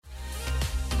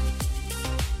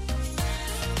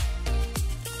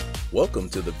Welcome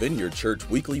to the Vineyard Church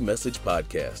Weekly Message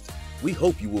Podcast. We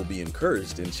hope you will be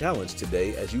encouraged and challenged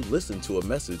today as you listen to a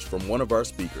message from one of our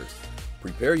speakers.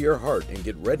 Prepare your heart and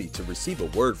get ready to receive a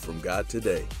word from God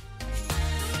today. I'm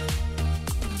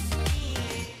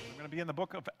going to be in the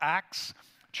book of Acts.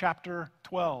 Chapter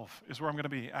 12 is where I'm going to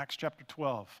be, Acts chapter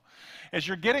 12. As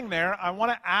you're getting there, I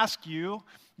want to ask you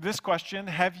this question.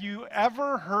 Have you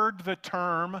ever heard the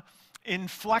term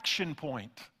inflection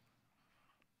point?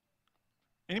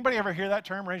 Anybody ever hear that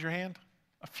term? Raise your hand.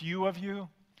 A few of you.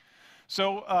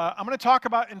 So I'm going to talk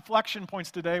about inflection points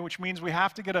today, which means we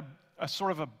have to get a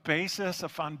sort of a basis, a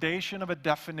foundation of a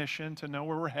definition to know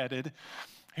where we're headed.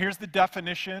 Here's the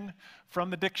definition from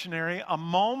the dictionary. A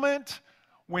moment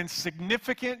when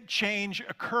significant change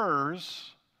occurs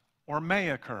or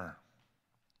may occur.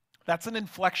 That's an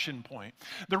inflection point.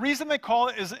 The reason they call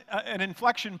it an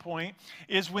inflection point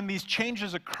is when these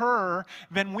changes occur,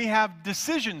 then we have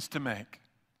decisions to make.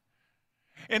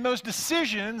 And those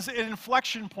decisions and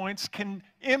inflection points can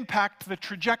impact the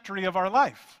trajectory of our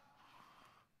life.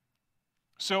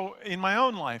 So in my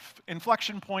own life,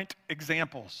 inflection point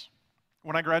examples.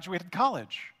 When I graduated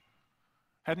college,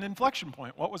 had an inflection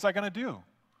point. What was I going to do?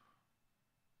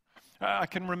 I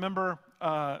can remember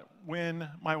when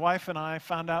my wife and I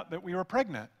found out that we were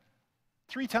pregnant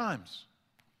 3 times.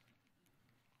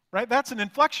 Right? That's an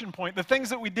inflection point. The things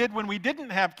that we did when we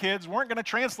didn't have kids weren't going to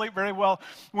translate very well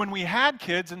when we had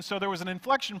kids, and so there was an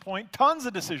inflection point. Tons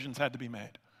of decisions had to be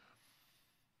made.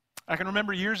 I can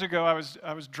remember years ago, I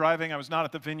was driving. I was not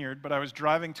at the Vineyard, but I was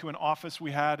driving to an office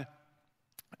we had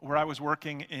where I was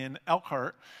working in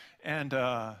Elkhart, and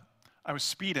I was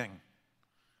speeding.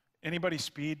 Anybody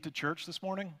speed to church this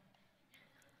morning?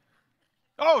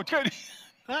 Oh, good.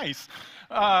 Nice.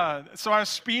 So I was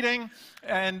speeding,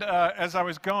 and as I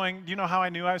was going, do you know how I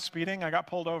knew I was speeding? I got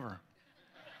pulled over.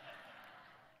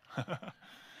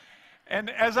 And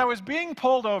as I was being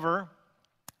pulled over,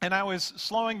 and I was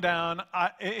slowing down,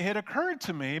 it had occurred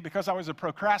to me, because I was a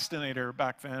procrastinator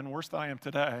back then, worse than I am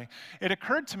today, it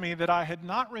occurred to me that I had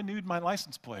not renewed my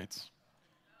license plates.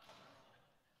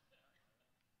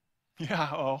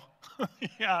 Yeah,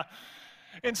 yeah.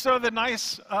 And so the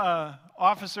nice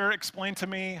officer explained to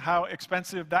me how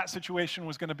expensive that situation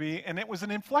was going to be, and it was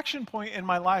an inflection point in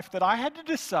my life that I had to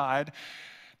decide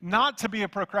not to be a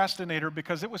procrastinator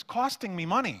because it was costing me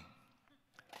money.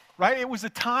 Right? It was a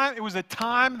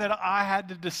time that I had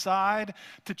to decide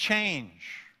to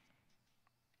change.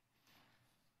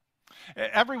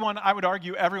 I would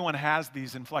argue everyone has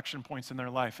these inflection points in their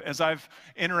life. As I've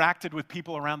interacted with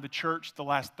people around the church the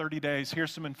last 30 days,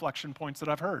 here's some inflection points that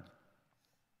I've heard.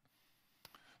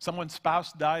 Someone's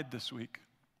spouse died this week.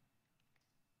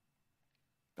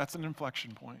 That's an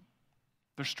inflection point.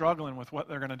 They're struggling with what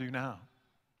they're going to do now.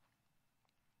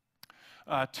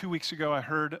 2 weeks ago, I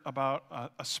heard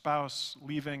about a spouse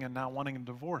leaving and now wanting a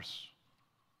divorce.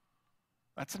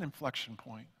 That's an inflection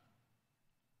point.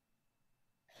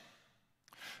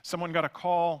 Someone got a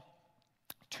call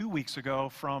 2 weeks ago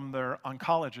from their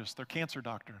oncologist, their cancer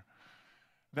doctor.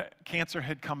 That cancer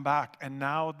had come back, and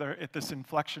now they're at this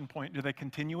inflection point. Do they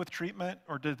continue with treatment,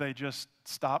 or did they just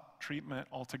stop treatment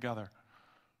altogether?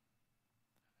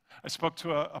 I spoke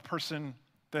to a person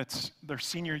that's their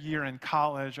senior year in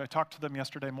college. I talked to them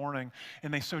yesterday morning,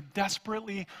 and they so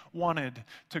desperately wanted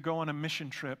to go on a mission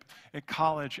trip at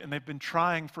college, and they've been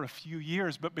trying for a few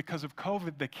years, but because of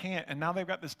COVID, they can't, and now they've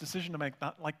got this decision to make,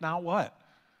 now what?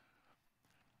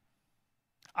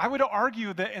 I would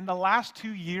argue that in the last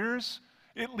 2 years,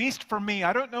 at least for me,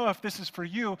 I don't know if this is for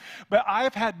you, but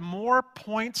I've had more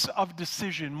points of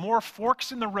decision, more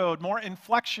forks in the road, more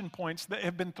inflection points that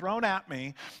have been thrown at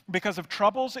me because of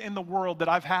troubles in the world that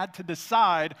I've had to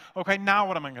decide, okay, now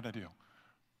what am I going to do?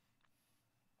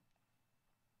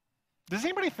 Does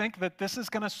anybody think that this is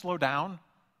going to slow down?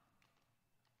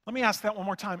 Let me ask that one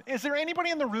more time. Is there anybody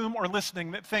in the room or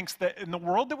listening that thinks that in the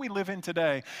world that we live in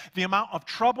today, the amount of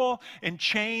trouble and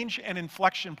change and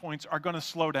inflection points are going to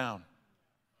slow down?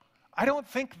 I don't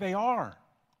think they are.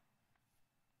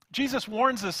 Jesus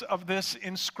warns us of this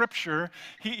in Scripture.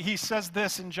 He says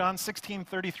this in John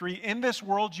 16:33, "In this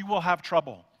world you will have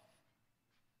trouble."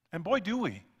 And boy, do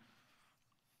we.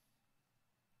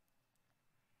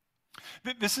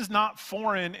 This is not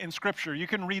foreign in Scripture. You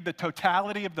can read the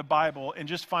totality of the Bible and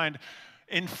just find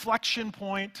inflection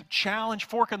point, challenge,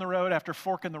 fork in the road after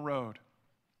fork in the road.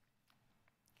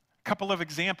 A couple of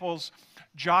examples.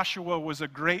 Joshua was a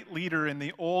great leader in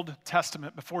the Old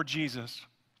Testament before Jesus.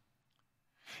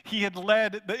 He had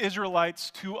led the Israelites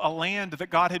to a land that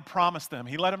God had promised them.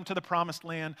 He led them to the promised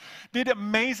land, did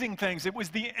amazing things. It was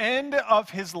the end of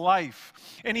his life.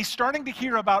 And he's starting to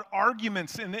hear about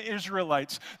arguments in the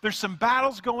Israelites. There's some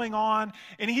battles going on,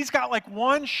 and he's got like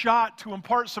one shot to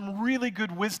impart some really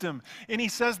good wisdom. And he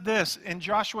says this in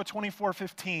Joshua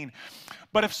 24:15,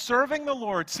 "But if serving the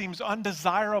Lord seems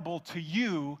undesirable to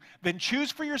you, then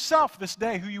choose for yourself this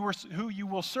day who you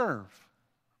will serve."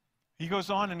 He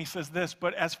goes on and he says this,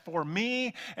 "But as for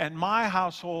me and my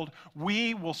household,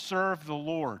 we will serve the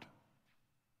Lord."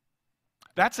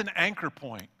 That's an anchor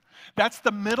point. That's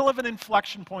the middle of an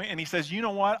inflection point, and he says, you know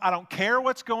what? I don't care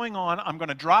what's going on. I'm going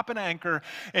to drop an anchor.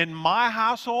 In my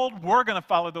household, we're going to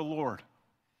follow the Lord.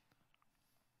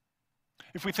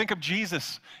 If we think of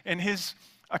Jesus and his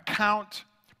account,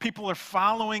 people are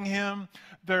following him.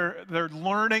 They're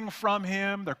learning from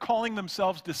him. They're calling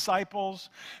themselves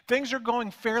disciples. Things are going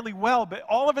fairly well, but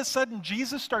all of a sudden,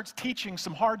 Jesus starts teaching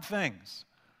some hard things.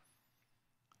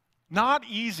 Not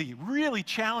easy, really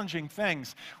challenging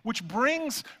things, which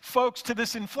brings folks to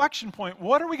this inflection point.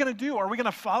 What are we going to do? Are we going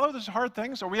to follow those hard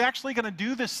things? Are we actually going to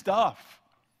do this stuff?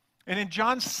 And in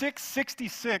John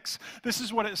 6:66, this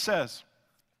is what it says.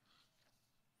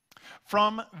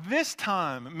 "From this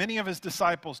time, many of his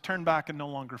disciples turned back and no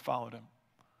longer followed him."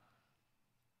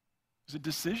 It's a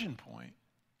decision point.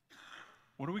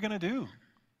 What are we going to do?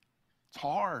 It's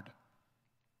hard.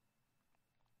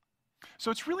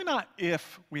 So it's really not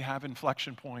if we have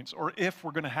inflection points or if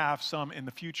we're going to have some in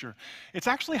the future. It's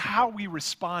actually how we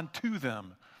respond to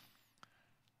them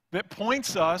that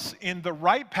points us in the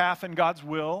right path in God's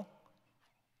will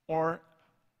or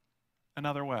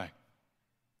another way.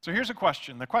 So here's a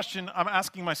question. The question I'm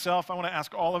asking myself, I want to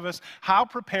ask all of us, how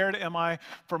prepared am I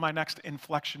for my next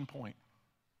inflection point?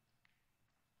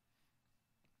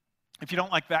 If you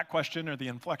don't like that question or the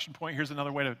inflection point, here's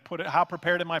another way to put it. How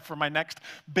prepared am I for my next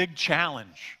big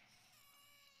challenge?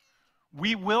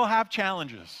 We will have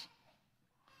challenges.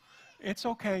 It's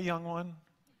okay, young one.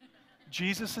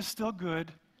 Jesus is still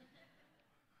good.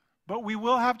 But we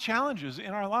will have challenges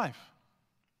in our life.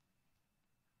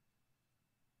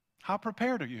 How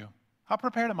prepared are you? How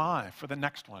prepared am I for the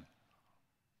next one?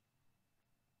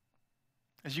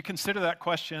 As you consider that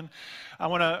question, I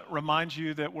want to remind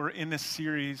you that we're in this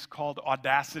series called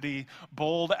Audacity,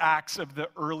 Bold Acts of the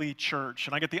Early Church.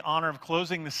 And I get the honor of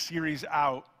closing this series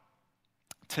out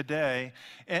today.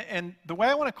 And the way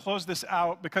I want to close this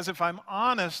out, because if I'm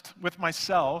honest with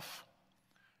myself,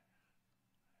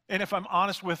 and if I'm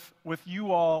honest with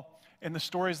you all in the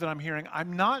stories that I'm hearing,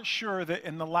 I'm not sure that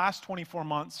in the last 24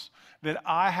 months that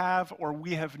I have or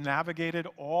we have navigated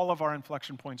all of our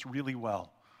inflection points really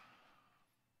well.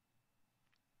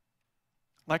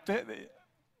 Like there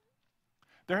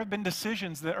have been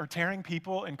decisions that are tearing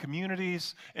people and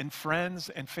communities and friends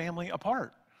and family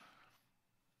apart.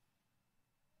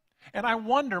 And I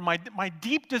wonder, my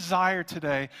deep desire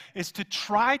today is to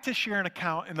try to share an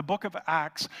account in the book of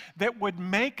Acts that would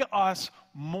make us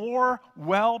more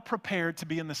well prepared to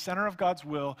be in the center of God's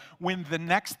will when the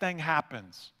next thing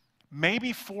happens,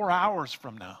 maybe 4 hours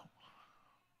from now.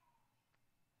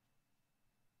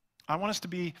 I want us to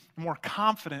be more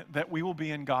confident that we will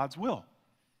be in God's will.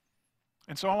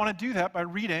 And so I want to do that by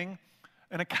reading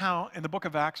an account in the book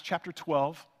of Acts, chapter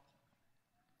 12.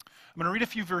 I'm going to read a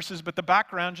few verses, but the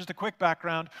background, just a quick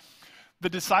background. The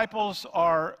disciples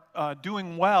are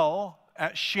doing well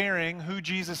at sharing who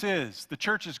Jesus is. The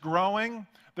church is growing.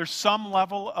 There's some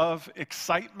level of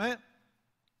excitement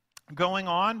going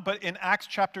on, but in Acts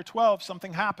chapter 12,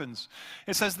 something happens.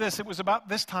 It says this: it was about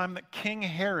this time that King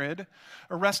Herod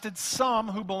arrested some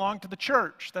who belonged to the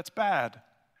church. That's bad.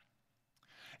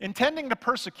 Intending to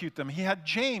persecute them, he had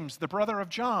James, the brother of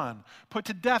John, put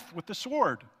to death with the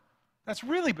sword. That's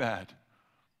really bad.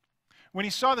 When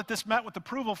he saw that this met with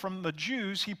approval from the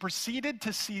Jews, he proceeded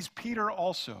to seize Peter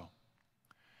also.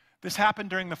 This happened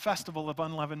during the festival of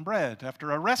unleavened bread.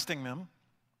 After arresting them,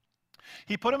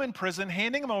 he put him in prison,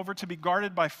 handing him over to be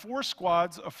guarded by 4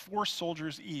 squads of 4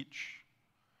 soldiers each.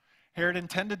 Herod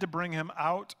intended to bring him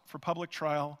out for public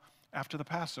trial after the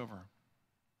Passover.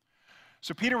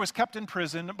 So Peter was kept in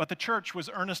prison, but the church was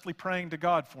earnestly praying to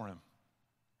God for him.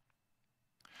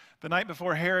 The night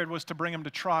before Herod was to bring him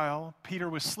to trial, Peter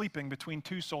was sleeping between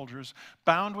 2 soldiers,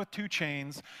 bound with 2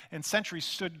 chains, and sentries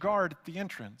stood guard at the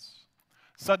entrance.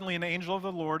 Suddenly an angel of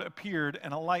the Lord appeared,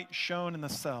 and a light shone in the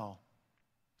cell.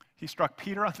 He struck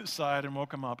Peter on the side and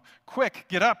woke him up. "Quick,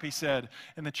 get up," he said,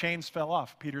 and the chains fell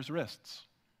off Peter's wrists.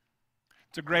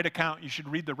 It's a great account. You should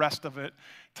read the rest of it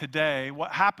today.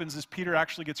 What happens is Peter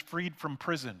actually gets freed from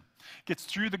prison, gets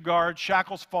through the guard,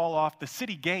 shackles fall off. The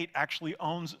city gate actually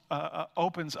opens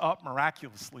up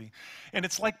miraculously. And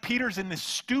it's like Peter's in this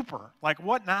stupor, like,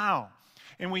 what now?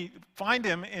 And we find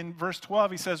him in verse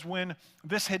 12. He says, when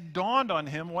this had dawned on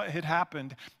him what had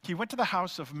happened, he went to the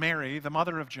house of Mary, the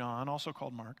mother of John, also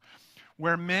called Mark,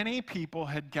 where many people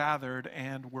had gathered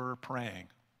and were praying.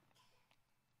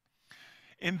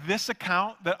 In this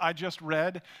account that I just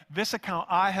read, this account,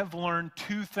 I have learned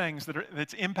two things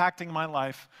that's impacting my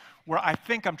life where I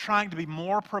think I'm trying to be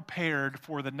more prepared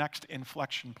for the next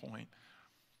inflection point.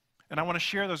 And I want to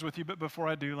share those with you, but before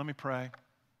I do, let me pray.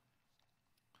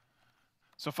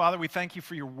 So, Father, we thank you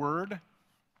for your word,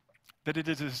 that it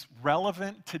is as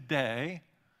relevant today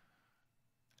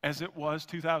as it was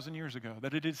 2,000 years ago,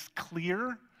 that it is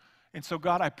clear. And so,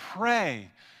 God, I pray,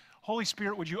 Holy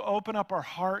Spirit, would you open up our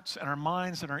hearts and our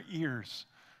minds and our ears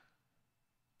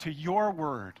to your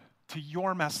word, to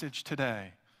your message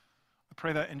today. I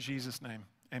pray that in Jesus' name.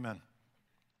 Amen.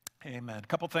 Amen. A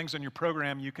couple things on your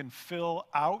program you can fill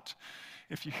out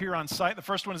if you're here on site. The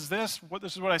first one is this.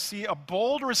 This is what I see. A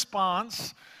bold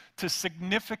response to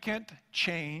significant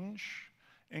change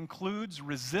includes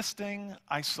resisting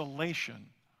isolation.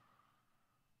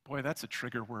 Boy, that's a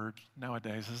trigger word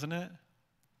nowadays, isn't it?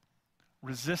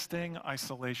 Resisting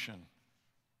isolation.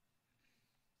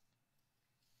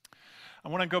 I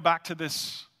want to go back to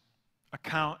this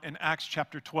account in Acts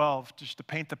chapter 12 just to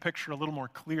paint the picture a little more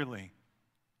clearly.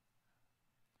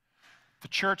 The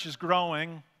church is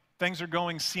growing, things are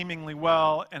going seemingly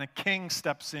well, and a king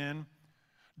steps in,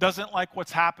 doesn't like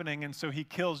what's happening, and so he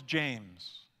kills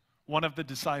James, one of the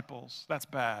disciples. That's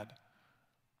bad.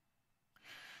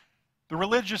 The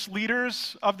religious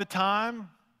leaders of the time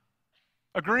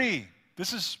agree.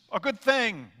 This is a good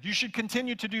thing. You should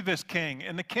continue to do this, king.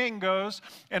 And the king goes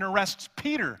and arrests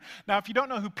Peter. Now, if you don't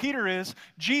know who Peter is,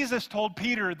 Jesus told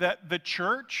Peter that the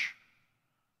church,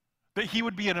 that he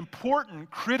would be an important,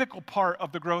 critical part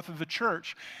of the growth of the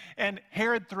church. And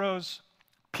Herod throws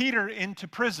Peter into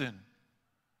prison.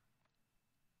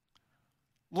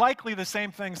 Likely the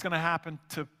same thing's going to happen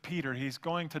to Peter. He's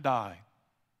going to die.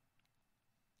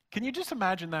 Can you just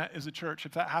imagine that as a church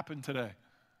if that happened today?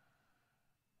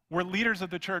 Where leaders of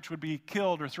the church would be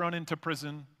killed or thrown into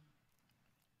prison,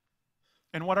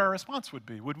 and what our response would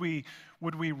be. Would we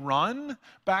run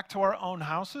back to our own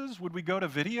houses? Would we go to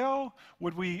video?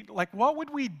 What would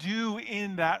we do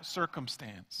in that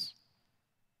circumstance?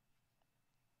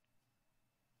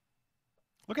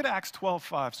 Look at Acts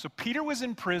 12:5. So Peter was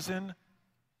in prison,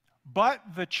 but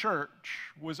the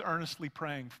church was earnestly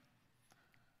praying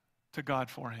to God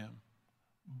for him.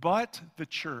 But the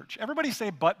church. Everybody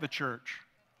say, but the church.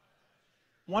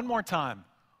 One more time.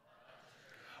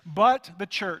 But the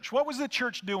church. What was the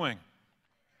church doing?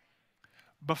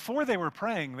 Before they were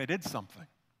praying, they did something.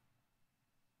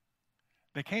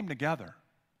 They came together.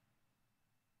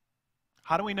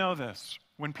 How do we know this?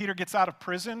 When Peter gets out of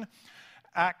prison,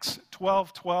 Acts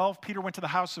 12:12, Peter went to the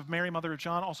house of Mary, mother of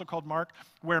John, also called Mark,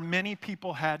 where many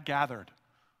people had gathered.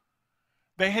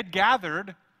 They had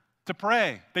gathered to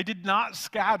pray. They did not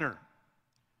scatter.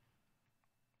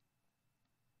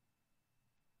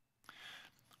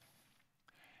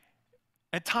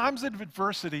 At times of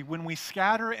adversity, when we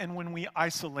scatter and when we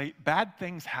isolate, bad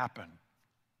things happen.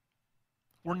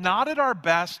 We're not at our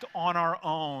best on our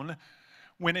own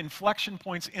when inflection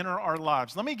points enter our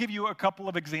lives. Let me give you a couple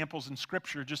of examples in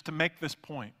Scripture just to make this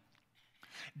point.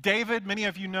 David, many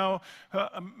of you know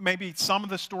maybe some of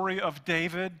the story of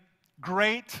David.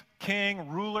 Great king,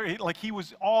 ruler, like he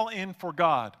was all in for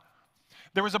God.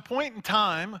 There was a point in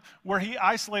time where he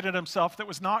isolated himself that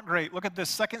was not great. Look at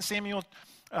this, 2 Samuel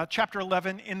chapter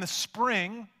 11. In the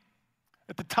spring,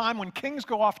 at the time when kings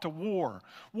go off to war,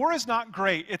 war is not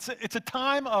great. It's a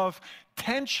time of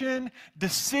tension,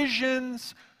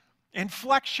 decisions,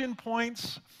 inflection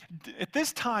points. At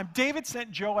this time, David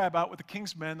sent Joab out with the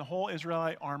king's men, the whole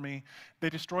Israelite army. They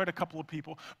destroyed a couple of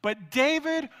people. But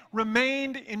David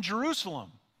remained in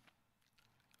Jerusalem.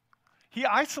 He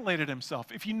isolated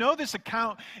himself. If you know this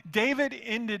account, David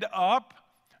ended up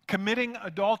committing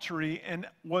adultery and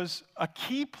was a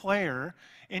key player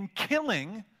in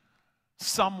killing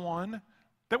someone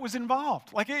that was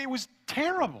involved. Like, it was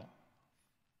terrible.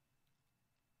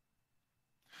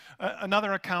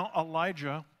 Another account,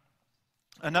 Elijah,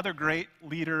 another great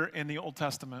leader in the Old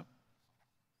Testament,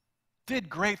 did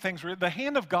great things. The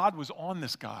hand of God was on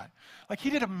this guy. Like, he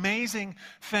did amazing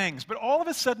things. But all of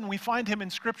a sudden, we find him in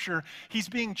Scripture, he's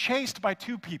being chased by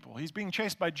two people. He's being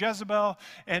chased by Jezebel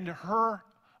and her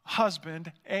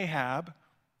husband, Ahab.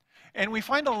 And we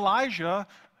find Elijah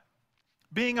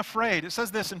being afraid. It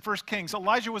says this in 1 Kings.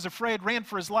 Elijah was afraid, ran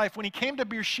for his life. When he came to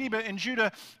Beersheba in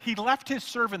Judah, he left his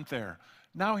servant there.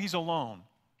 Now he's alone.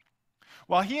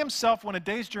 While he himself went a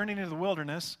day's journey into the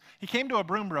wilderness, he came to a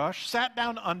broom bush, sat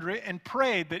down under it, and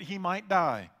prayed that he might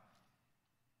die.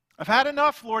 I've had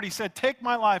enough, Lord, he said. Take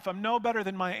my life. I'm no better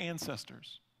than my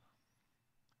ancestors.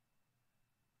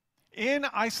 In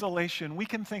isolation, we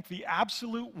can think the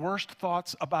absolute worst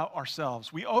thoughts about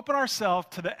ourselves. We open ourselves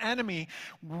to the enemy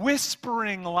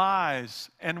whispering lies,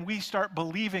 and we start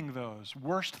believing those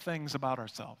worst things about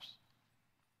ourselves.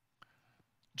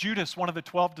 Judas, one of the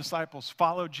 12 disciples,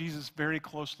 followed Jesus very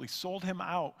closely, sold him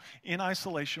out in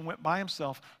isolation, went by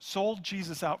himself, sold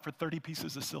Jesus out for 30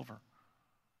 pieces of silver.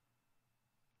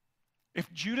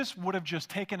 If Judas would have just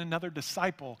taken another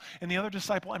disciple, and the other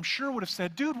disciple, I'm sure, would have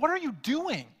said, dude, what are you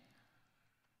doing?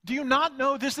 Do you not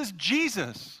know this is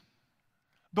Jesus,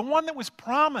 the one that was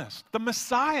promised, the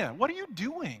Messiah? What are you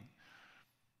doing?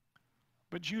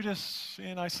 But Judas,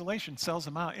 in isolation, sells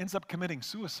him out, ends up committing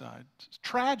suicide. It's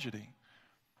tragedy.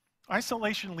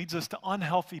 Isolation leads us to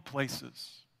unhealthy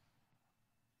places.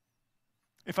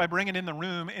 If I bring it in the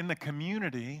room, in the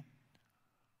community,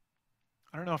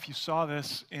 I don't know if you saw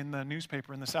this in the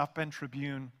newspaper, in the South Bend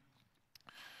Tribune.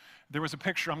 There was a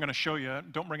picture I'm going to show you.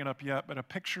 Don't bring it up yet, but a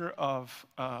picture of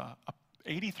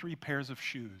 83 pairs of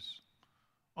shoes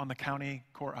on the county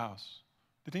courthouse.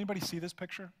 Did anybody see this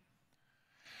picture?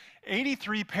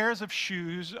 83 pairs of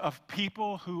shoes of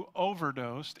people who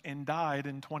overdosed and died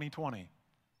in 2020.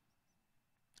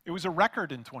 It was a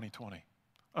record in 2020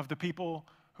 of the people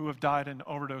who have died in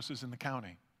overdoses in the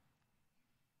county.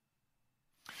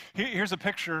 Here's a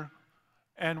picture,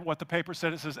 and what the paper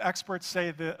said. It says, experts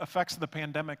say the effects of the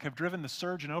pandemic have driven the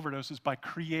surge in overdoses by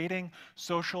creating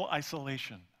social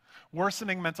isolation,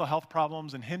 worsening mental health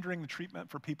problems, and hindering the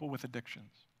treatment for people with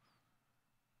addictions.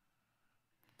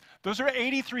 Those are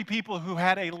 83 people who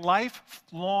had a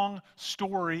lifelong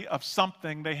story of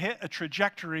something. They hit a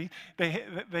trajectory, they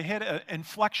hit an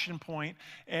inflection point,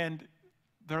 and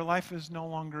their life is no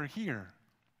longer here.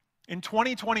 In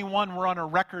 2021, we're on a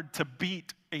record to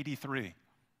beat 83.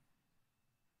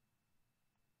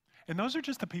 And those are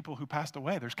just the people who passed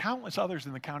away. There's countless others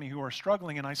in the county who are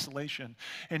struggling in isolation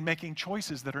and making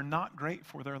choices that are not great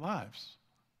for their lives.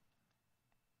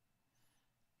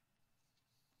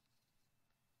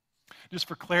 Just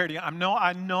for clarity, I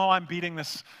know I'm beating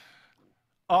this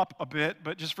up a bit,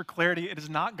 but just for clarity, it is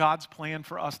not God's plan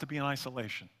for us to be in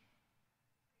isolation.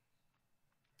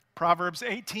 Proverbs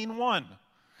 18:1.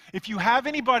 If you have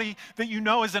anybody that you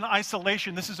know is in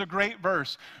isolation, this is a great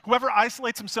verse. Whoever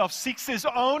isolates himself seeks his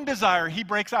own desire. He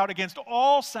breaks out against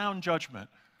all sound judgment.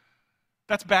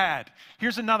 That's bad.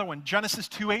 Here's another one, Genesis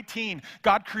 2:18.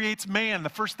 God creates man. The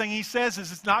first thing he says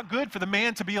is it's not good for the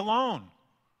man to be alone.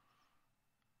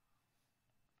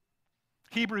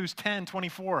 Hebrews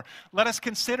 10:24. Let us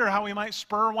consider how we might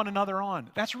spur one another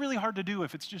on. That's really hard to do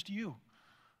if it's just you.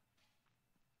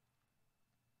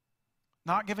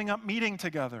 Not giving up meeting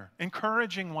together,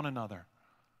 encouraging one another.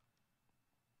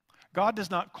 God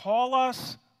does not call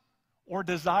us or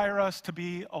desire us to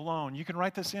be alone. You can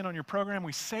write this in on your program.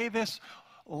 We say this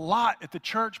a lot at the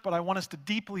church, but I want us to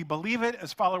deeply believe it.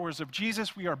 As followers of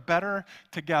Jesus, we are better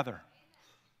together.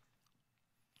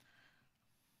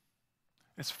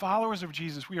 As followers of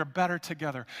Jesus, we are better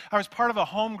together. I was part of a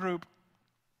home group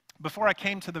before I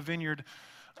came to the Vineyard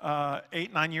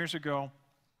 8-9 years ago.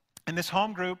 And this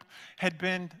home group had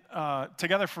been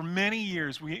together for many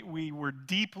years. We were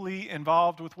deeply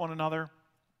involved with one another.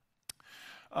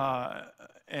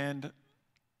 And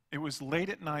it was late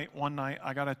at night, one night,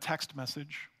 I got a text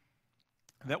message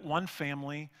that one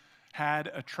family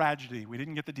had a tragedy. We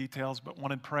didn't get the details, but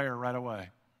wanted prayer right away.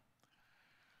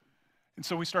 And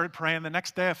so we started praying. The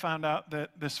next day I found out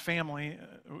that this family,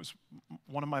 it was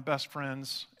one of my best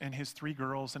friends, and his 3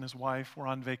 girls and his wife were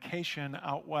on vacation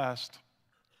out west.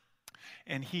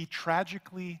 And he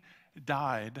tragically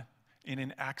died in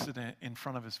an accident in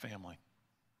front of his family.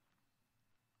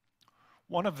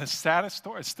 One of the saddest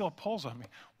stories, it still pulls on me,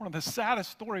 one of the saddest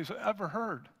stories I've ever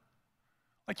heard.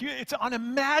 It's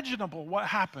unimaginable what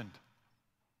happened.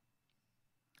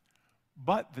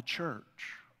 But the church,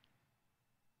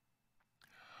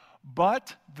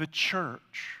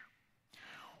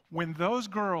 when those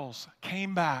girls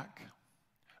came back,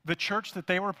 the church that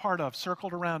they were a part of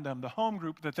circled around them. The home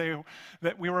group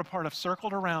that we were a part of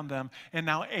circled around them. And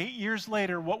now 8 years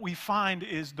later, what we find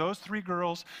is those 3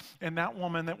 girls and that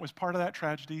woman that was part of that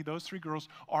tragedy, those 3 girls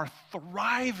are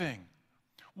thriving.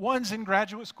 One's in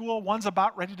graduate school, one's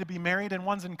about ready to be married, and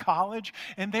one's in college.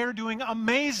 And they're doing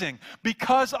amazing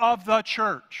because of the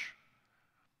church.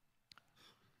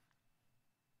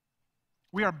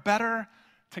 We are better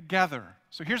together.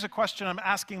 So here's a question I'm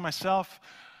asking myself.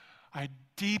 I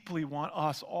deeply want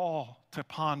us all to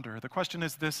ponder. The question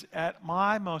is this: at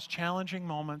my most challenging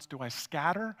moments, do I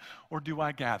scatter or do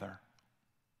I gather?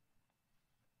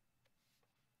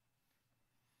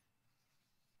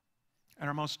 At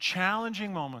our most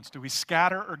challenging moments, do we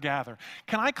scatter or gather?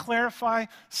 Can I clarify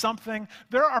something?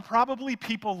 There are probably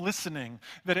people listening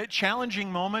that at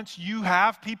challenging moments, you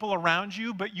have people around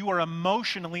you, but you are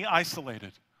emotionally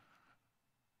isolated.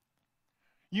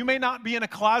 You may not be in a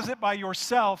closet by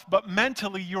yourself, but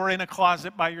mentally you're in a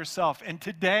closet by yourself. And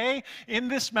today, in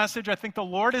this message, I think the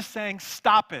Lord is saying,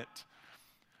 stop it.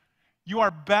 You are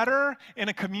better in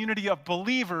a community of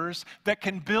believers that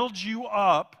can build you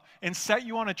up and set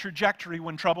you on a trajectory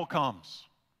when trouble comes.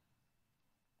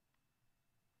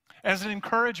 As an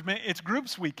encouragement, it's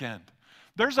groups weekend.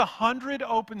 There's 100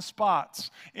 open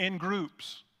spots in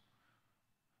groups.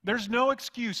 There's no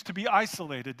excuse to be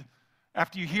isolated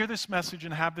after you hear this message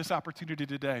and have this opportunity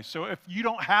today. So if you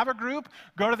don't have a group,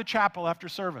 go to the chapel after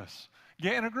service.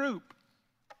 Get in a group.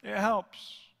 It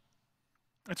helps.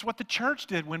 It's what the church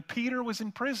did when Peter was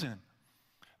in prison.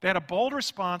 They had a bold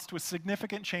response to a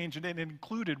significant change, and it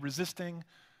included resisting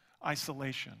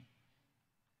isolation.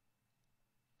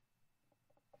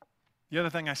 The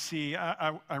other thing I see,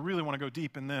 I really want to go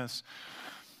deep in this.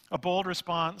 A bold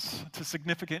response to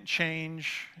significant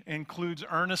change includes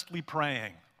earnestly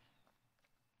praying.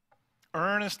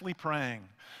 Earnestly praying.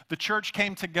 The church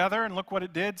came together, and look what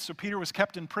it did. So Peter was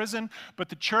kept in prison, but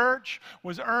the church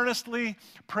was earnestly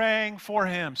praying for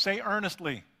him. Say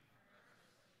earnestly.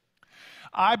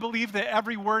 I believe that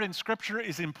every word in Scripture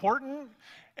is important,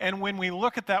 and when we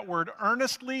look at that word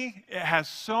earnestly, it has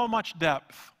so much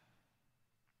depth.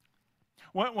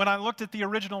 When I looked at the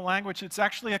original language, it's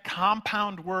actually a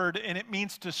compound word, and it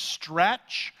means to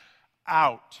stretch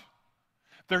out.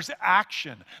 There's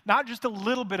action, not just a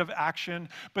little bit of action,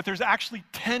 but there's actually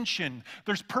tension.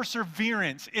 There's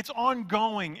perseverance. It's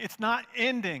ongoing. It's not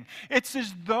ending. It's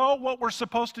as though what we're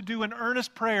supposed to do in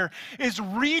earnest prayer is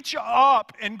reach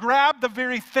up and grab the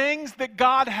very things that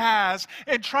God has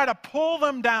and try to pull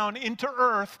them down into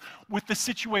earth with the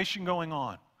situation going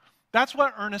on. That's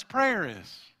what earnest prayer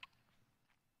is.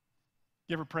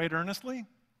 You ever prayed earnestly?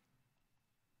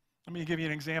 Let me give you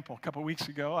an example. A couple of weeks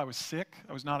ago, I was sick.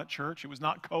 I was not at church. It was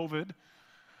not COVID.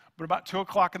 But about 2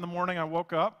 o'clock in the morning, I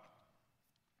woke up,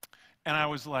 and I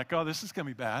was like, oh, this is going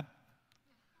to be bad.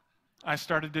 I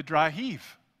started to dry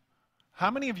heave.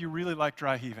 How many of you really like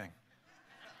dry heaving?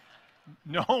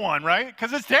 No one, right?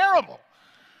 Because it's terrible.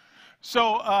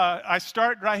 So I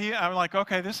start dry heaving. I'm like,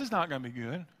 okay, this is not going to be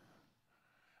good.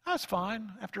 That's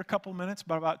fine. After a couple of minutes,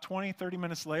 but about 20, 30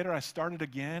 minutes later, I started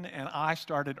again, and I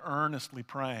started earnestly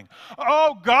praying.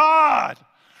 Oh, God,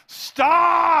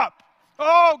 stop.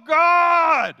 Oh,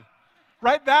 God.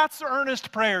 Right? That's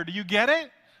earnest prayer. Do you get it?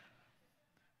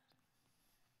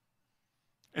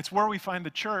 It's where we find the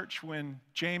church when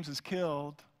James is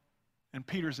killed and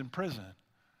Peter's in prison.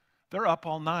 They're up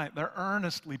all night. They're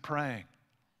earnestly praying.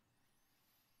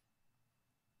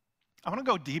 I want to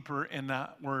go deeper in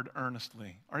that word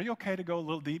earnestly. Are you okay to go a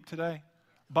little deep today?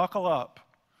 Buckle up.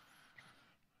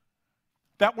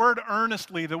 That word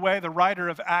earnestly, the way the writer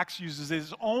of Acts uses it,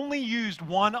 is only used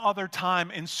one other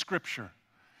time in Scripture.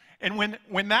 And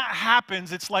when that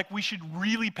happens, it's like we should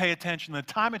really pay attention. The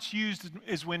time it's used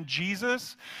is when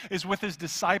Jesus is with his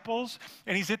disciples,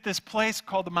 and he's at this place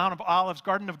called the Mount of Olives,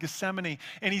 Garden of Gethsemane,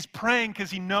 and he's praying because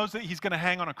he knows that he's going to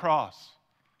hang on a cross.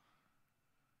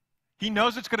 He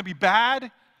knows it's going to be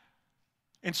bad.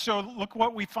 And so look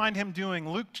what we find him doing.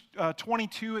 Luke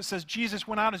 22, it says, Jesus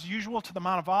went out as usual to the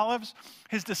Mount of Olives.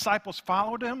 His disciples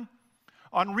followed him.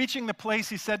 On reaching the place,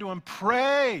 he said to him,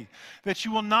 pray that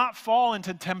you will not fall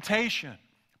into temptation.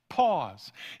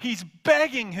 Pause. He's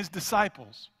begging his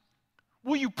disciples,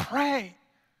 will you pray?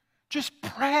 Just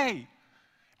pray.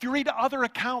 If you read other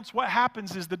accounts, what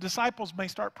happens is the disciples may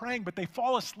start praying, but they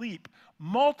fall asleep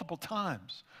multiple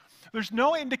times. There's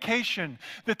no indication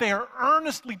that they are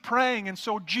earnestly praying, and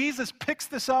so Jesus picks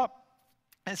this up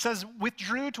and says,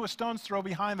 withdrew to a stone's throw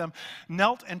behind them,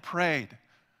 knelt and prayed.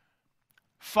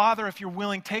 Father, if you're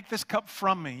willing, take this cup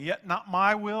from me, yet not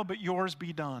my will, but yours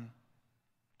be done.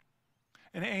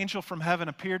 An angel from heaven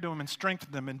appeared to him and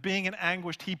strengthened him, and being in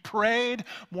anguish, he prayed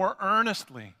more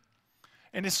earnestly,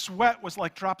 and his sweat was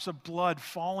like drops of blood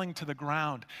falling to the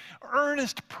ground.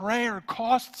 Earnest prayer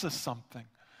costs us something.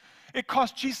 It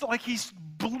cost Jesus, like he's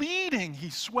bleeding,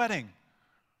 he's sweating.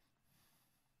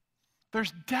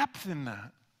 There's depth in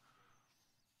that.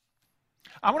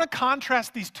 I want to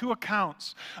contrast these two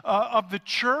accounts of the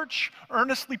church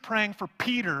earnestly praying for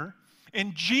Peter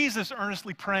And Jesus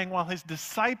earnestly praying while his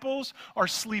disciples are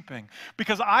sleeping.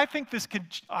 Because I think this could,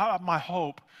 my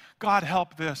hope, God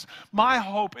help this, my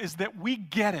hope is that we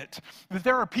get it, that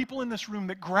there are people in this room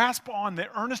that grasp on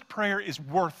that earnest prayer is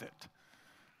worth it.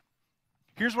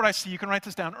 Here's what I see. You can write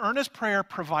this down. Earnest prayer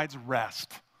provides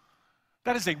rest.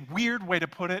 That is a weird way to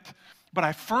put it, but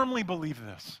I firmly believe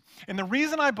this. And the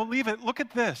reason I believe it, look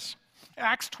at this.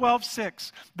 Acts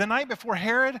 12:6. The night before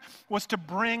Herod was to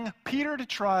bring Peter to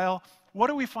trial, what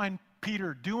do we find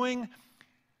Peter doing?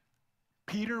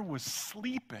 Peter was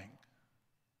sleeping.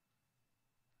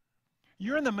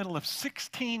 You're in the middle of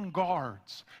 16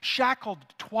 guards, shackled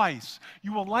twice.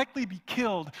 You will likely be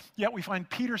killed, yet we find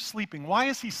Peter sleeping. Why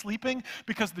is he sleeping?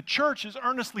 Because the church is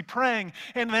earnestly praying,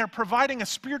 and they're providing a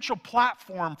spiritual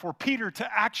platform for Peter to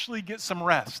actually get some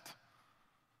rest.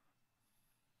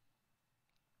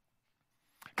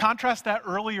 Contrast that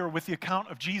earlier with the account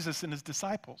of Jesus and his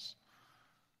disciples.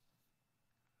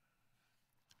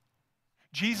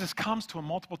 Jesus comes to him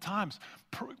multiple times.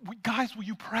 Guys, will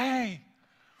you pray?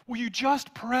 Will you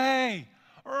just pray?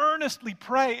 Earnestly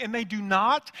pray. And they do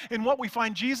not. And what we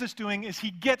find Jesus doing is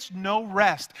he gets no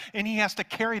rest. And he has to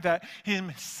carry that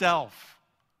himself.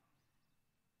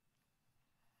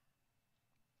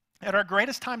 At our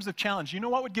greatest times of challenge, you know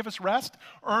what would give us rest?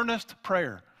 Earnest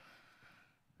prayer.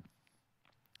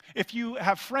 If you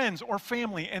have friends or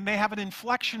family and they have an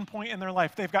inflection point in their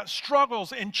life, they've got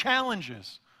struggles and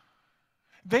challenges,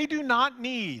 they do not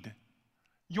need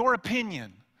your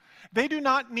opinion. They do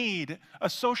not need a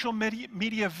social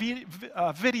media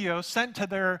video sent to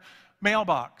their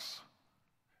mailbox.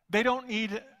 They don't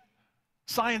need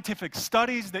scientific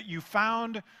studies that you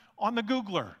found on the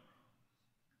Googler.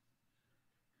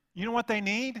 You know what they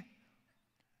need?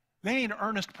 They need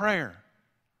earnest prayer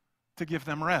to give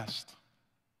them rest.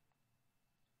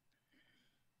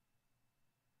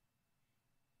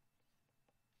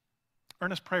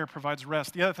 Earnest prayer provides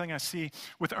rest. The other thing I see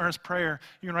with earnest prayer,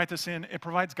 you can write this in, it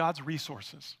provides God's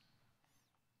resources.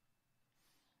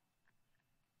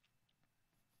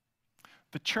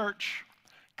 The church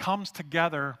comes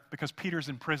together because Peter's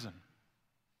in prison.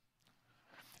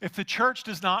 If the church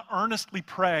does not earnestly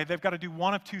pray, they've got to do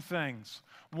one of two things.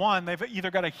 One, they've either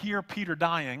got to hear Peter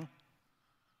dying,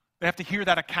 they have to hear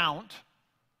that account,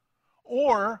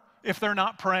 or if they're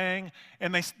not praying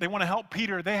and they want to help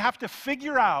Peter, they have to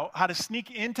figure out how to sneak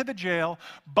into the jail,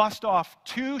 bust off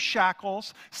 2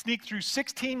 shackles, sneak through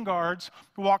 16 guards,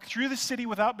 walk through the city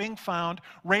without being found,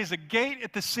 raise a gate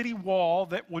at the city wall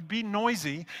that would be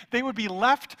noisy. They would be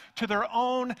left to their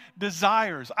own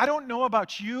desires. I don't know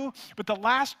about you, but the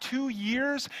last 2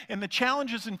 years and the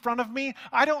challenges in front of me,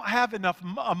 I don't have enough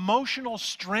emotional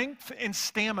strength and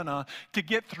stamina to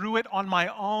get through it on my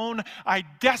own. I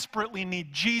desperately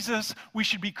need Jesus. We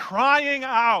should be crying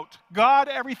out, God,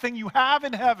 everything you have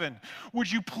in heaven,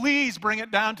 would you please bring it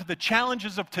down to the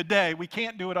challenges of today? We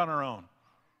can't do it on our own.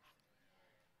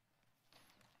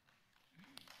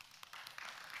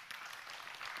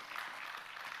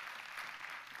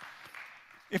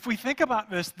 If we think about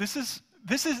this, this is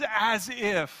as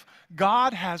if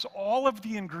God has all of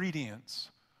the ingredients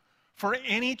for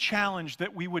any challenge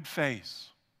that we would face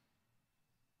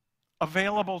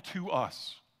available to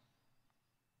us.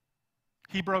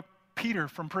 He broke Peter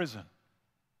from prison.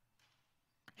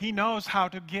 He knows how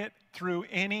to get through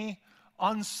any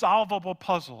unsolvable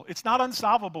puzzle. It's not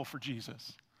unsolvable for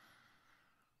Jesus.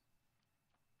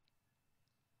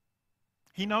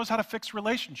 He knows how to fix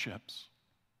relationships.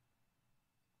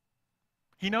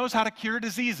 He knows how to cure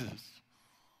diseases.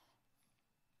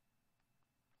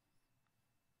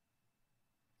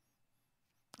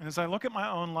 And as I look at my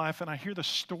own life and I hear the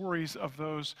stories of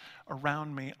those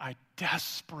around me, I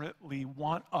desperately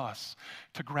want us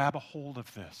to grab a hold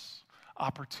of this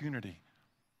opportunity.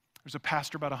 There's a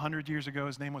pastor about 100 years ago,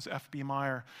 his name was F.B.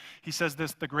 Meyer. He says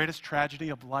this, the greatest tragedy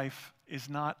of life is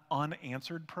not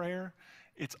unanswered prayer,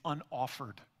 it's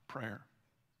unoffered prayer.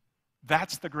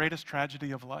 That's the greatest tragedy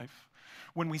of life.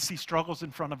 When we see struggles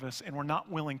in front of us and we're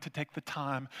not willing to take the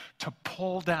time to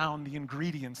pull down the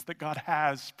ingredients that God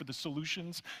has for the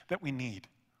solutions that we need.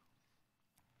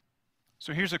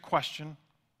 So here's a question.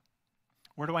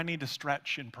 Where do I need to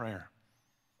stretch in prayer?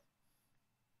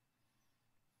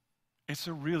 It's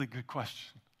a really good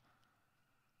question.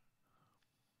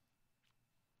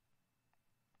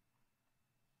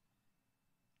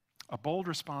 A bold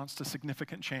response to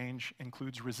significant change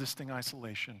includes resisting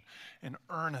isolation and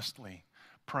earnestly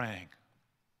praying.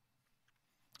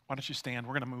 Why don't you stand?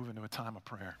 We're going to move into a time of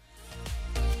prayer.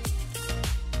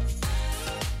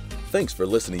 Thanks for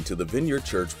listening to the Vineyard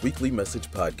Church Weekly Message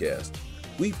Podcast.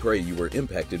 We pray you were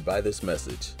impacted by this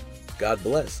message. God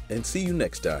bless and see you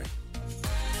next time.